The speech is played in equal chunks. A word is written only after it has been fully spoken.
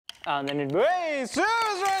And then it'd be, hey,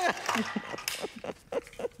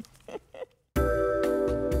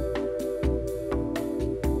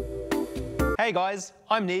 Hey guys,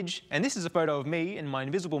 I'm Nij, and this is a photo of me and my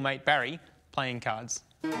invisible mate Barry playing cards.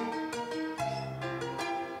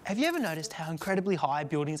 Have you ever noticed how incredibly high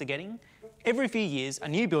buildings are getting? Every few years, a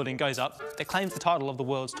new building goes up that claims the title of the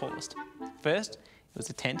world's tallest. First, it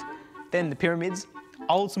was a tent, then the pyramids,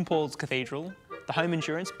 Old St Paul's Cathedral, the Home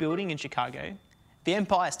Insurance Building in Chicago, the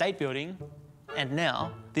Empire State Building, and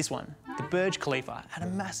now this one, the Burj Khalifa, at a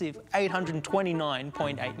massive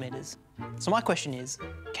 829.8 metres. So my question is,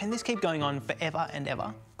 can this keep going on forever and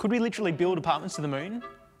ever? Could we literally build apartments to the moon?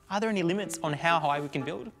 Are there any limits on how high we can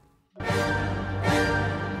build?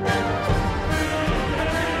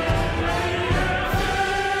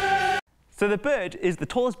 So the Burj is the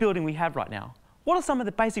tallest building we have right now. What are some of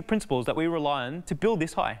the basic principles that we rely on to build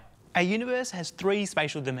this high? Our universe has 3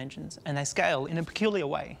 spatial dimensions and they scale in a peculiar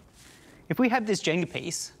way. If we have this Jenga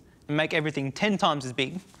piece and make everything 10 times as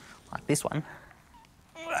big, like this one,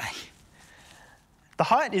 the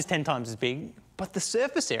height is 10 times as big, but the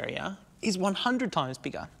surface area is 100 times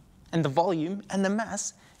bigger, and the volume and the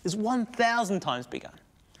mass is 1,000 times bigger.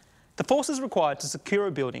 The forces required to secure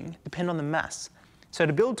a building depend on the mass. So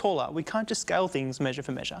to build taller, we can't just scale things measure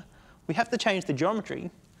for measure. We have to change the geometry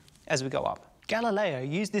as we go up. Galileo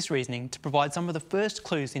used this reasoning to provide some of the first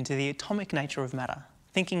clues into the atomic nature of matter,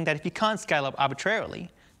 thinking that if you can't scale up arbitrarily,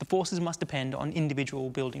 the forces must depend on individual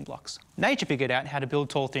building blocks. Nature figured out how to build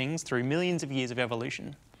tall things through millions of years of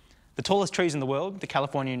evolution. The tallest trees in the world, the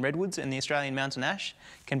Californian redwoods and the Australian mountain ash,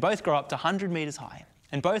 can both grow up to 100 metres high,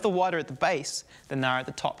 and both are wider at the base than they are at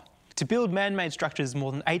the top. To build man-made structures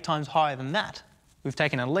more than 8 times higher than that, we've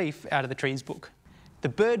taken a leaf out of the tree's book. The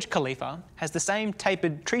Burj Khalifa has the same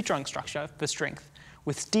tapered tree trunk structure for strength,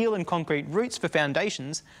 with steel and concrete roots for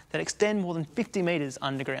foundations that extend more than 50 metres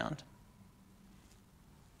underground.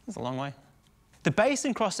 That's a long way. The base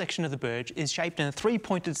and cross-section of the Burj is shaped in a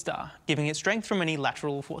 3-pointed star, giving it strength from any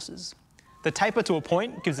lateral forces. The taper to a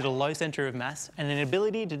point gives it a low centre of mass and an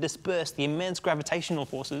ability to disperse the immense gravitational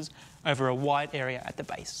forces over a wide area at the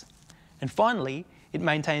base. And finally, it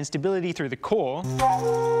maintains stability through the core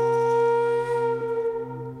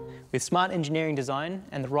with smart engineering design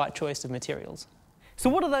and the right choice of materials. So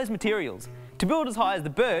what are those materials? To build as high as the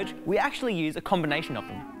Burj, we actually use a combination of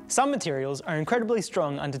them. Some materials are incredibly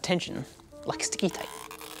strong under tension, like sticky tape,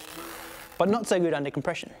 but not so good under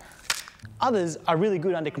compression. Others are really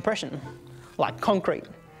good under compression, like concrete,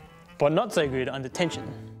 but not so good under tension.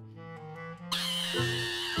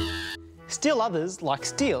 Still others, like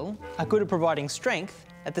steel, are good at providing strength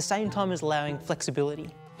at the same time as allowing flexibility.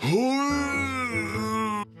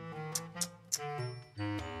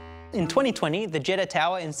 In 2020, the Jeddah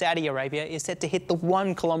Tower in Saudi Arabia is set to hit the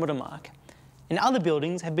 1 kilometre mark, and other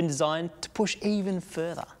buildings have been designed to push even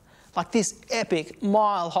further, like this epic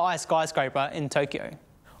mile-high skyscraper in Tokyo.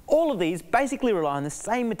 All of these basically rely on the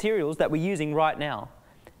same materials that we're using right now.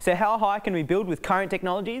 So how high can we build with current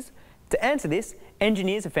technologies? To answer this,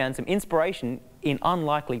 engineers have found some inspiration in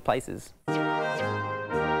unlikely places.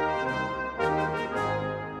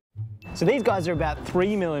 So these guys are about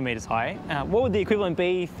 3 millimetres high. What would the equivalent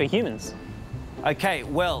be for humans? Okay,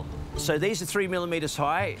 well, so these are 3 millimetres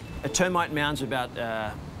high. A termite mound's about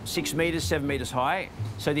 6 metres, 7 metres high.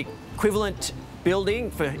 So the equivalent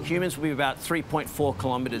building for humans will be about 3.4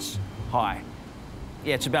 kilometres high.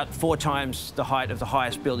 Yeah, it's about 4 times the height of the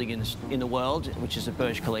highest building in the world, which is the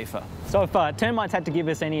Burj Khalifa. So if termites had to give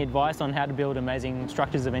us any advice on how to build amazing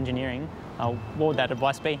structures of engineering, what would that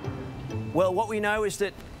advice be? Well, what we know is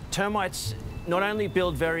that termites not only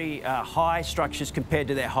build very high structures compared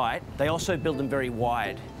to their height, they also build them very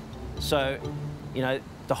wide. So, you know,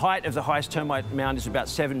 the height of the highest termite mound is about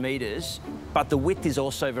 7 metres, but the width is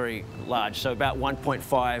also very large, so about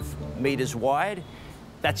 1.5 metres wide.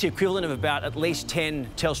 That's the equivalent of about at least 10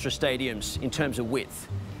 Telstra stadiums in terms of width.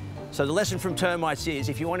 So the lesson from termites is,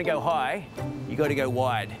 if you want to go high, you've got to go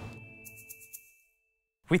wide.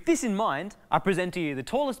 With this in mind, I present to you the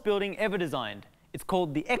tallest building ever designed. It's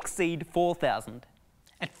called the Exceed 4000.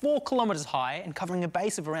 At 4 kilometres high and covering a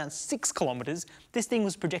base of around 6 kilometres, this thing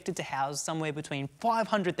was projected to house somewhere between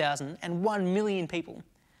 500,000 and 1 million people.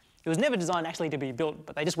 It was never designed actually to be built,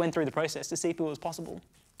 but they just went through the process to see if it was possible.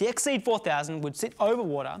 The Exceed 4000 would sit over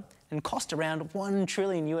water and cost around $1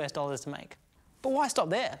 trillion to make. But why stop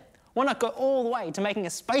there? Why not go all the way to making a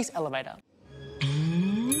space elevator?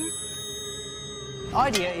 The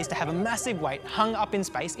idea is to have a massive weight hung up in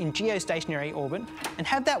space in geostationary orbit and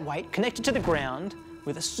have that weight connected to the ground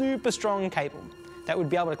with a super strong cable that would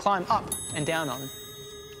be able to climb up and down on.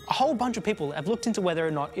 A whole bunch of people have looked into whether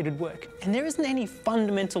or not it would work, and there isn't any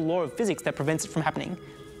fundamental law of physics that prevents it from happening.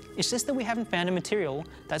 It's just that we haven't found a material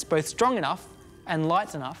that's both strong enough and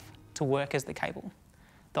light enough to work as the cable.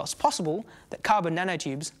 Though it's possible that carbon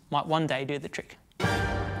nanotubes might one day do the trick.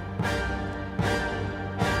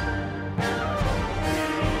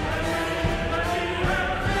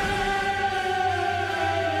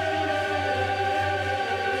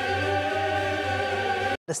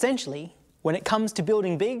 Essentially, when it comes to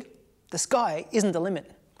building big, the sky isn't the limit.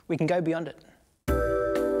 We can go beyond it.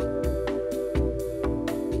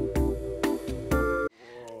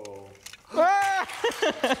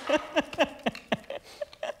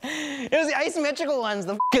 It was the asymmetrical ones,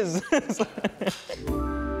 the f***ers.